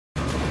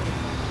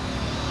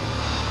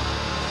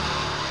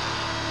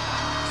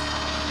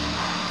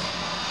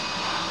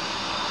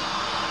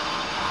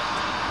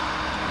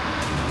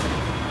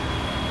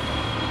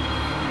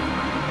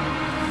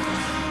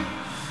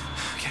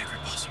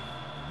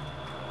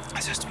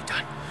This has to be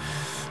done.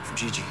 For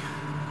Gigi.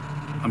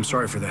 I'm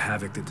sorry for the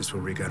havoc that this will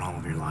wreak on all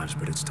of your lives,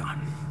 but it's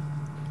time.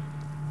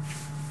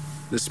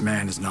 This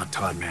man is not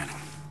Todd Manning.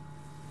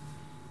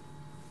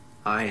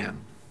 I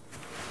am.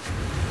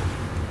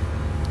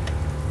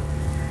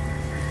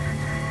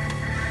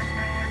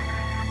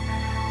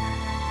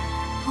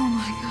 Oh,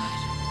 my God.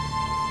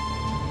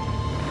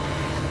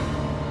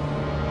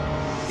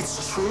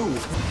 It's true.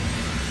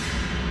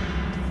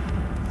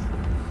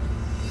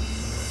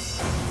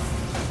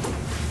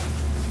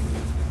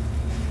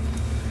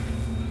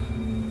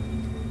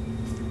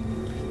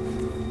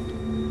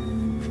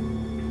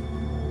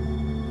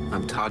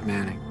 I'm Todd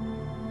Manning.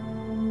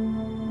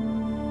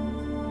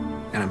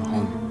 And I'm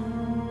home.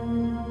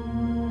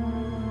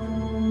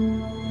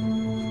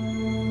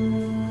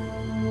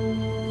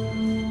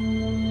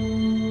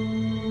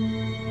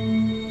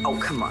 Oh,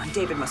 come on.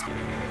 David must be...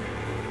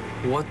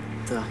 What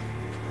the...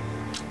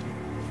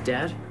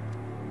 Dad?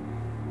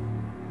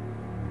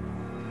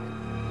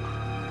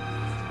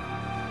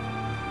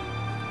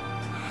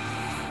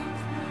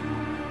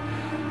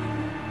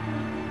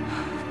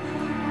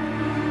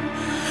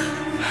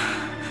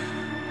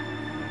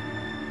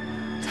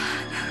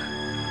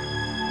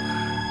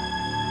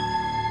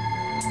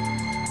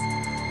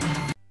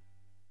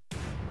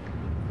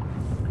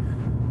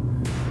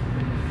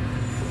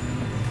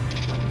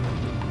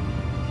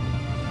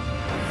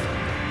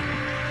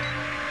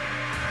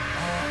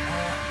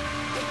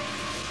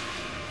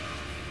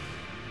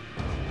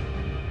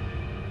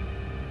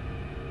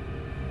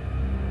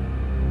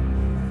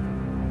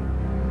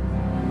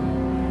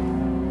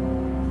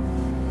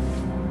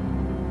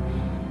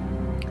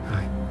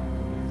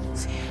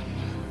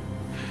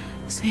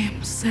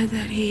 Sam said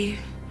that he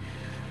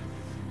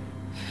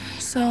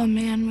saw a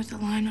man with a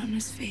line on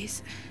his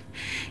face.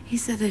 He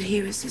said that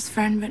he was his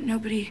friend, but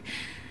nobody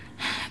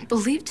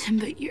believed him.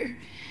 But you're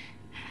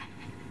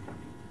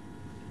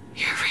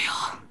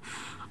real.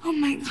 Oh,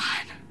 my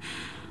God.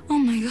 Oh,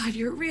 my God,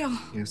 you're real.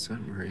 Yes,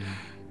 I'm real.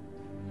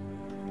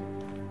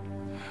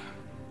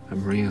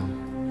 I'm real.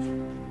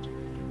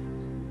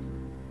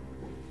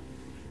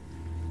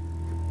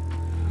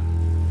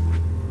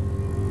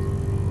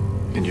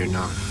 And you're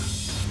not.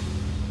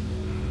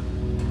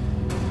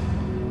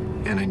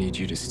 And I need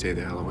you to stay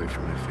the hell away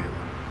from my family.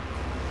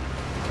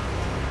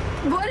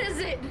 What is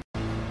it?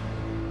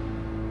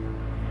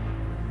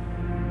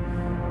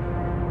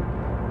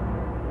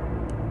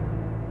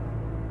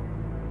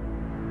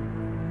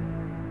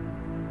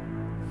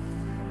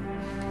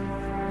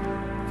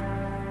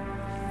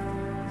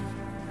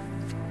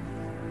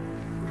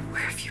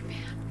 Where have you been?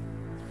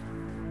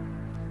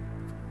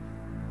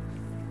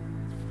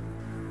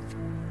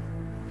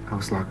 I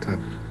was locked up.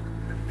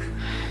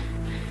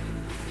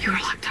 You were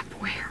locked up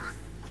where?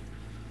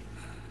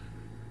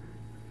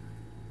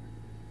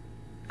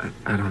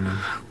 I don't know.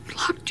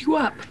 Locked you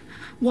up.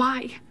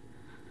 Why?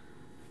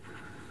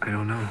 I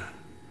don't know.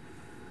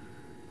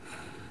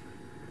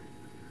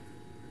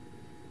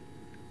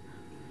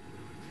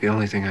 The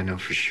only thing I know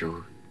for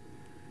sure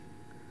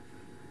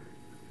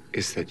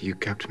is that you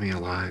kept me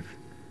alive.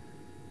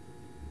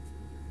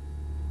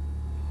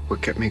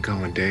 What kept me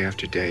going day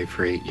after day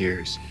for 8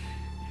 years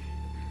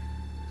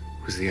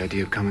was the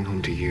idea of coming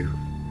home to you,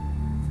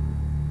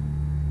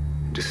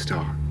 to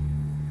Star,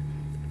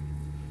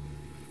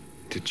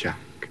 to Jack.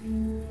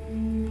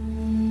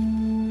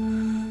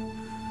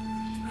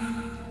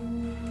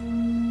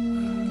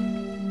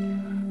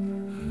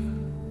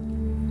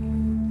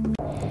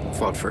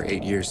 Fought for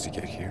 8 years to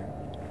get here.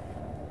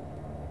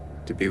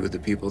 To be with the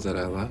people that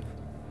I love.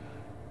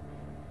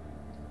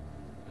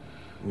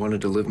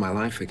 Wanted to live my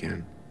life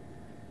again.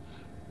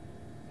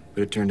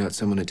 But it turned out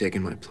someone had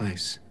taken my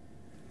place.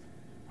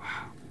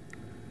 Wow.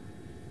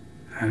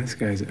 This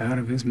guy's out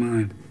of his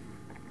mind.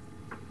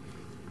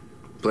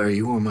 Blair,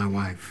 you were my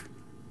wife.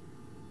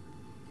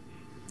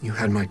 You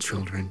had my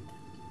children.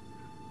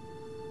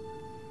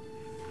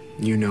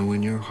 You know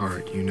in your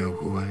heart, you know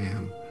who I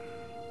am.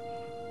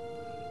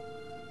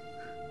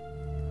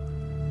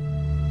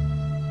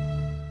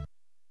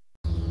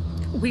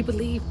 We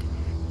believed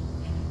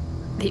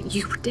that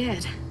you were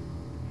dead.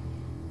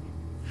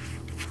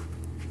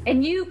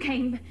 And you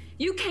came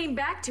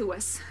back to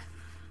us.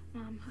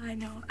 Mom, I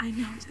know,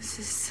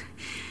 this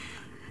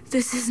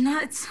is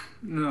nuts.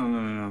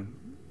 No.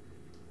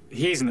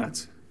 He's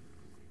nuts.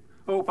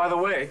 Oh, by the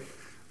way,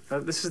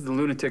 this is the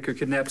lunatic who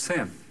kidnapped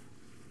Sam.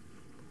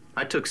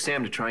 I took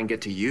Sam to try and get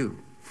to you.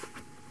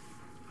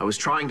 I was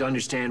trying to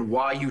understand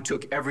why you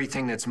took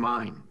everything that's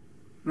mine.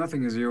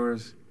 Nothing is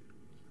yours.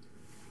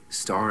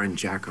 Star and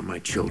Jack are my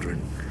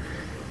children.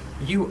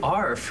 You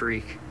are a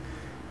freak.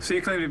 So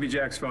you claim to be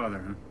Jack's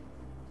father, huh?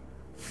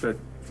 But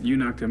you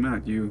knocked him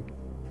out. You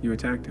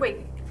attacked him. Wait,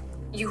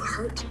 you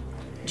hurt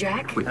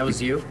Jack? That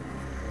was you?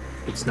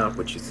 It's not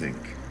what you think.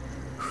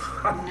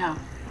 No.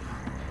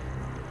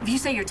 If you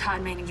say you're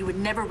Todd Manning, you would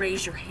never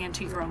raise your hand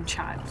to your own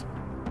child.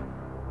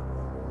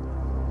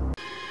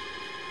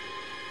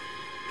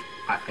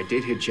 I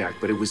did hit Jack,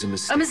 but it was a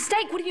mistake. A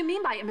mistake? What do you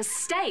mean by a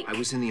mistake? I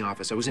was in the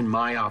office. I was in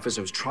my office.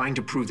 I was trying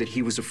to prove that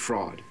he was a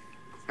fraud.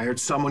 I heard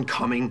someone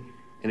coming,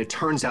 and it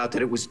turns out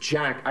that it was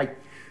Jack. I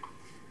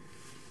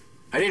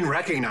didn't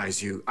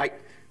recognize you.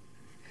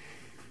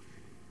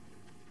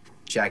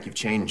 Jack, you've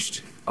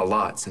changed a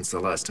lot since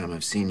the last time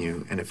I've seen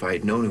you, and if I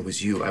had known it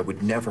was you, I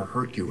would never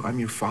hurt you. I'm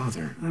your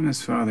father. I'm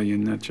his father, you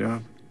nut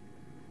job.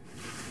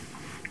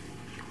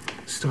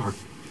 Stark,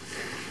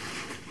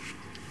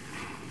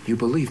 you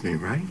believe me,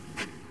 right?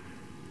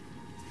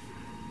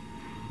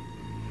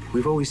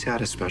 We've always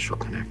had a special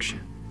connection.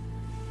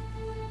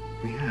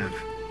 We have.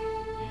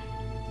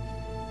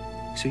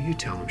 So you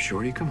tell them,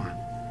 Shorty, come on.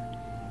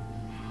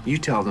 You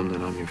tell them that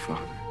I'm your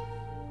father.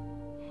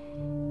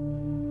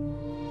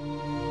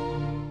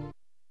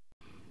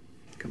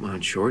 Come on,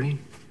 Shorty.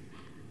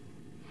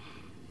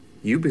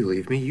 You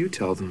believe me, you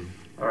tell them.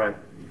 All right,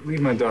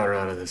 leave my daughter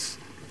out of this.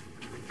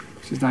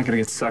 She's not gonna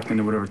get sucked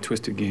into whatever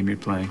twisted game you're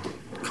playing.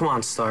 Come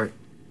on, Stark.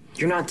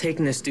 You're not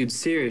taking this dude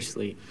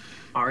seriously,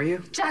 are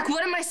you? Jack,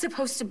 what am I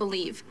supposed to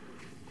believe?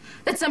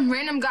 That some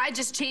random guy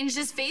just changed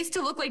his face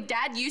to look like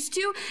Dad used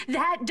to?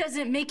 That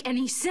doesn't make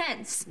any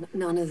sense.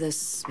 None of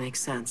this makes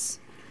sense.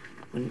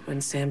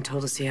 When Sam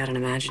told us he had an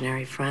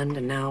imaginary friend,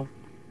 and now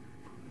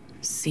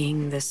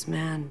seeing this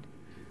man.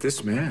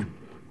 This man?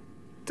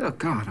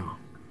 Delgado.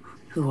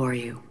 Who are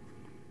you?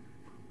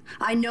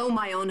 I know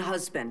my own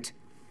husband.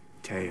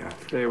 Taya.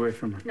 Stay away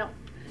from her. No,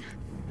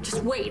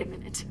 just wait a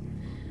minute.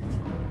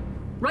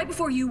 Right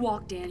before you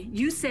walked in,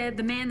 you said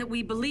the man that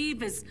we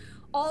believe is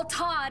all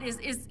Todd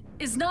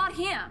is not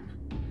him.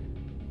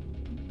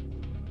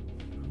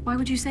 Why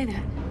would you say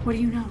that? What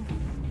do you know?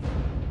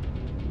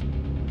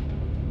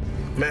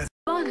 Matthew.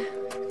 Come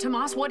on,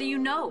 Tomas, what do you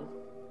know?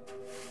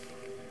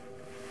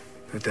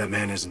 That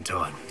man isn't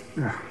Todd.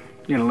 You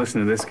gonna listen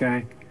to this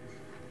guy?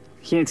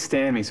 He can't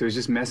stand me, so he's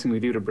just messing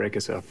with you to break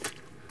us up.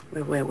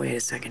 Wait a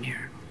second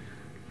here.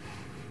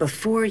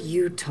 Before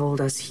you told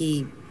us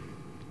he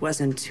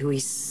wasn't who he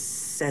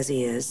says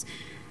he is,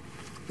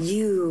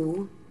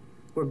 you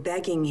were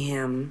begging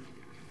him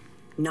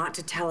not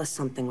to tell us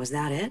something. Was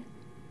that it?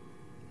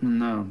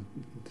 No,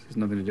 this has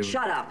nothing to do with...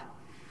 Shut up.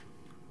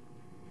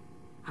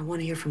 I want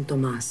to hear from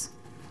Tomas.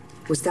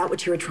 Was that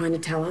what you were trying to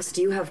tell us?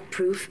 Do you have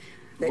proof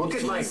that Look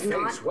at my he's face.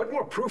 not... What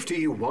more proof do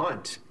you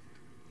want?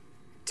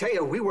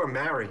 Taya, we were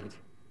married.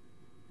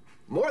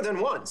 More than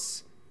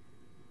once.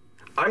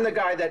 I'm the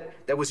guy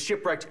that was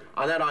shipwrecked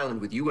on that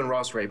island with you and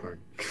Ross Rayburn.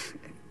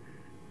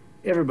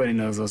 Everybody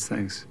knows those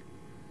things.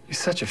 You're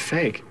such a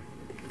fake.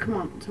 Come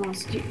on,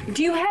 Tomas,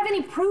 do you have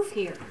any proof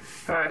here?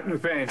 All right,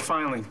 McVeigh,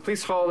 finally,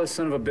 please haul this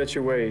son of a bitch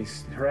away.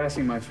 He's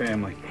harassing my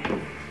family. I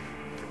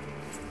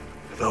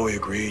thought we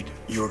agreed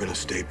you were gonna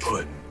stay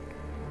put.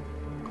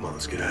 Come on,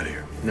 let's get out of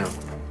here. No.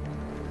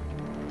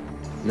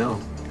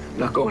 No, I'm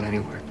not going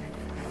anywhere.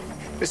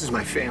 This is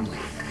my family.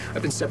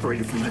 I've been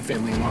separated from my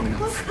family long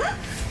enough.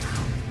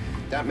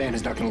 That man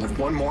is not gonna live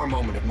one more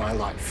moment of my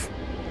life.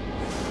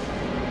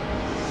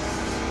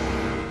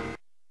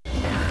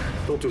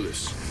 Don't do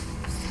this.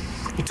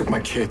 He took my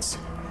kids.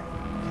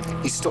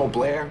 He stole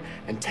Blair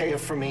and Taya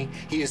from me.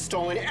 He has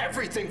stolen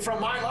everything from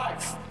my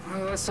life.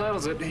 Well, that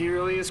settles it. He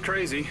really is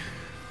crazy.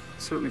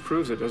 Certainly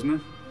proves it, doesn't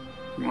it?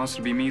 He wants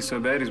to be me so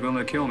bad he's willing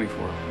to kill me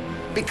for it.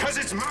 Because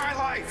it's my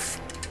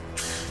life.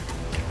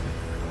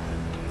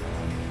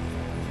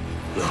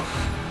 No.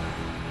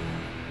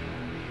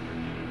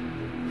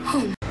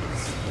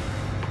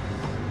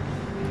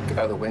 Get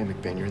out of the way,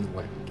 McBain. You're in the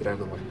way. Get out of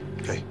the way.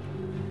 Hey,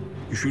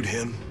 you shoot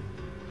him,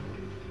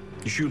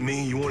 you shoot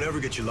me, you won't ever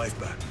get your life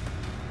back.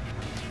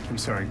 I'm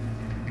sorry,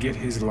 get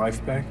his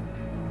life back?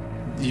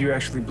 Do you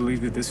actually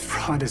believe that this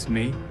fraud is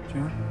me,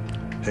 John?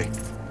 Hey,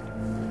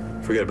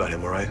 forget about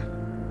him, all right?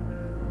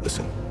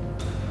 Listen,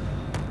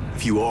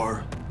 if you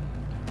are,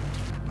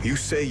 who you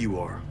say you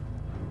are,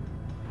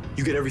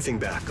 you get everything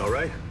back, all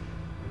right?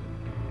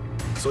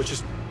 So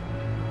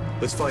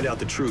let's find out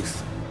the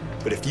truth.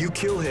 But if you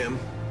kill him,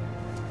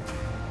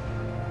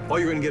 all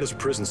you're gonna get is a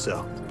prison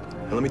cell.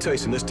 And let me tell you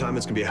something, this time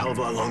it's gonna be a hell of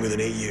a lot longer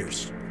than 8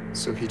 years.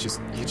 So he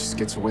just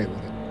gets away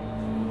with it.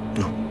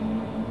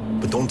 No.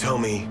 But don't tell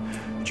me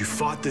that you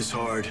fought this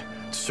hard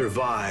to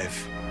survive,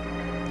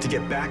 to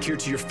get back here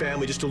to your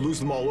family just to lose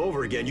them all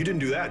over again. You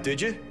didn't do that,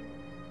 did you?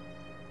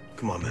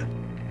 Come on, man.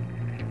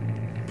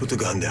 Put the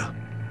gun down.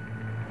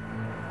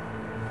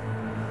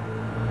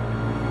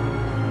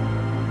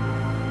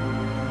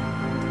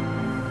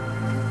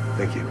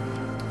 Thank you.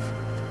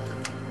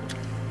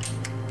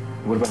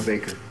 What about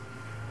Baker?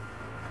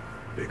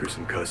 Baker's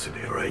in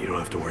custody, all right? You don't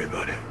have to worry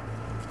about him.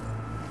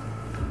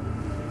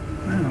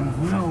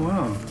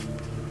 Whoa.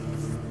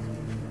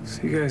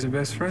 So you guys are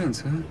best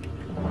friends, huh?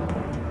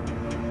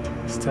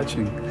 It's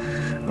touching.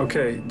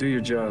 Okay, do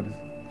your job.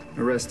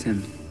 Arrest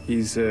him.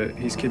 He's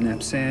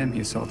kidnapped Sam,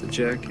 he assaulted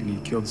Jack, and he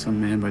killed some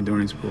man by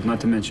Dorney's Pool. Not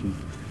to mention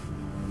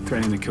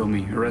threatening to kill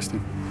me. Arrest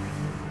him.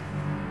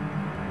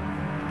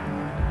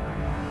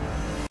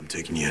 I'm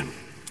taking you in.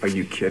 Are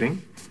you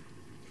kidding?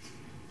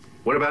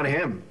 What about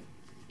him?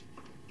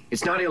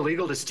 It's not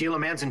illegal to steal a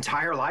man's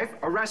entire life.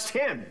 Arrest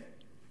him.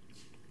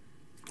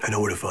 I know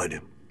where to find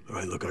him. All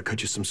right, look, I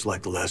cut you some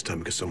slack the last time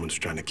because someone was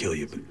trying to kill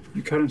you, but...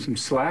 You cut him some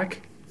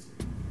slack?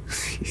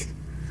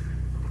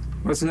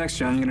 What's next,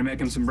 John? You gonna make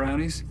him some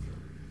brownies?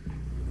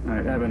 All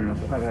right, I've had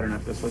enough. I've had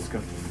enough of this. Let's go.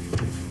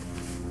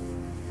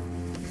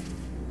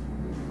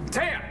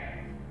 Taya!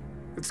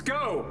 Let's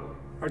go!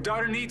 Our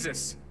daughter needs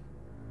us.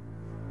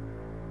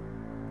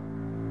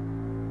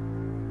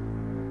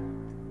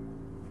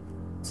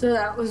 So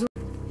that was.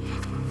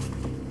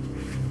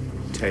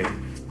 Taya,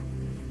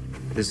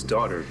 this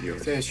daughter of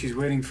yours. Taya, she's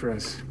waiting for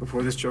us.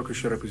 Before this joker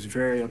showed up, he was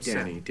very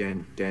upset.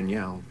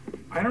 Danielle.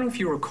 I don't know if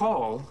you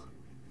recall,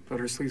 but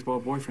her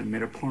sleazeball boyfriend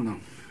made a porno.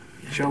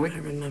 Shall we? I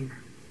remember.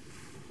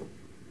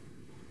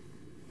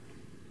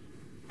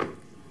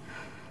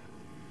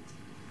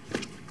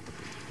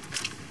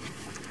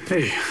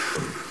 Hey.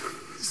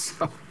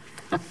 So,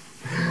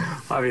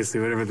 obviously,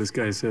 whatever this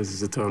guy says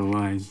is a total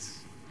lie.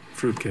 It's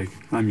fruitcake.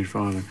 I'm your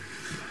father.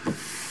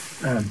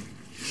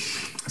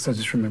 So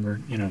just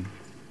remember, you know,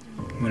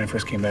 when I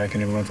first came back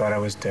and everyone thought I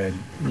was dead,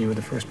 you were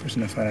the first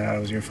person to find out I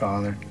was your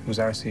father. It was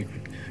our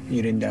secret.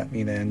 You didn't doubt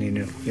me then,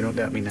 you don't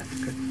doubt me now.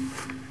 Good.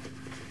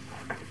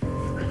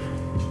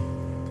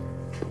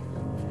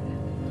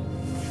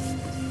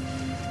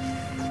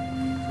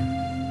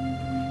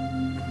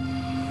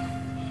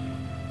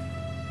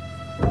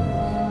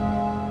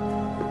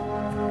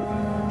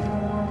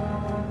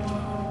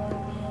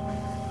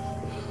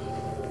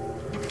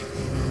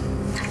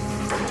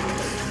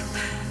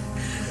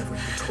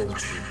 Told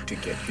you to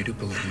get you to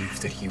believe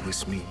that he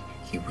was me.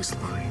 He was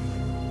lying.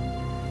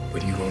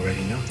 But you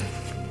already know that.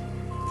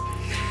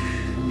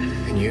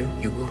 And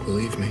you will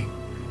believe me.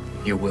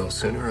 You will,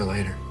 sooner or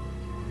later.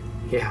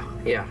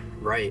 Yeah,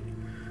 right.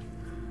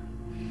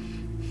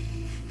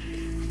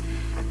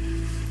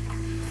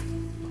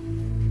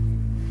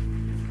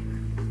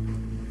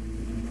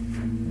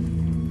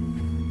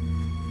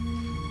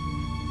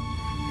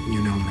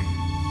 You know me.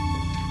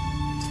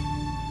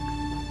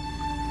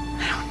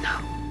 I don't know.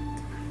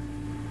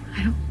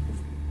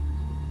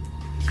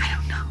 I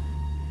don't know.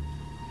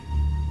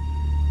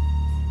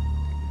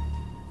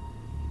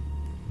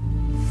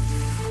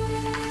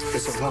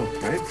 It's a lump,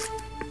 right?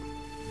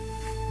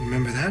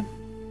 Remember that?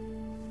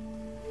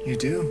 You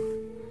do.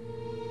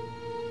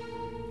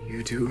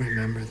 You do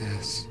remember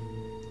this.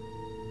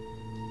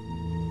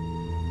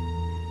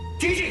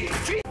 Gigi!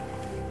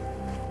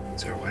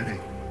 It's our wedding.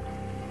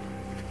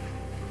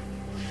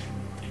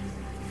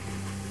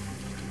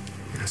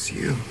 That's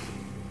you.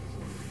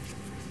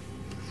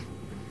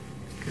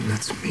 And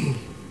that's me.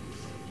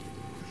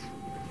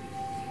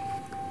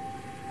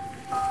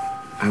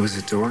 I was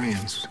at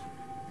Dorian's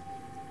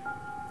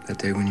that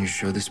day when you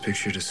showed this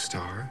picture to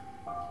Star.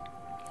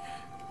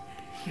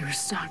 You were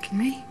stalking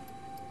me?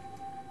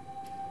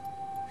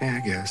 Yeah,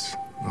 I guess,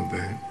 a little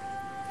bit.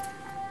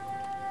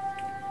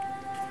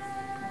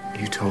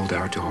 You told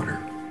our daughter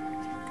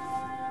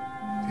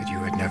that you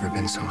had never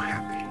been so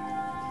happy.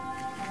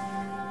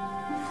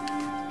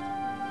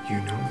 You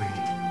know me.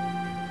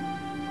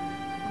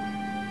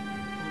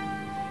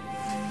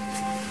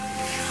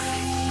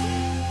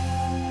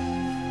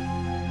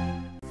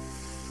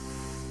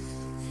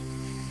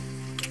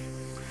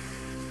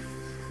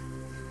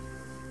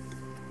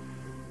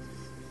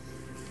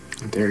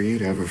 I dare you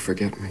to ever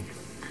forget me.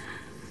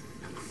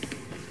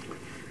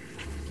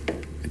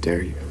 I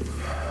dare you.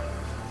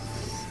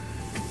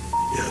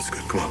 Yeah, that's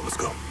good. Come on, let's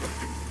go.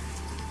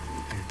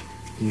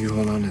 You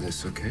hold on to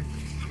this, okay?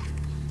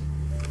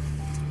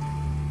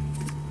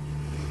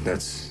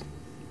 That's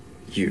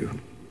you.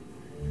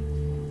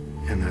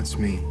 And that's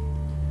me.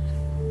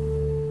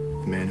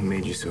 The man who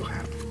made you so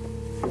happy.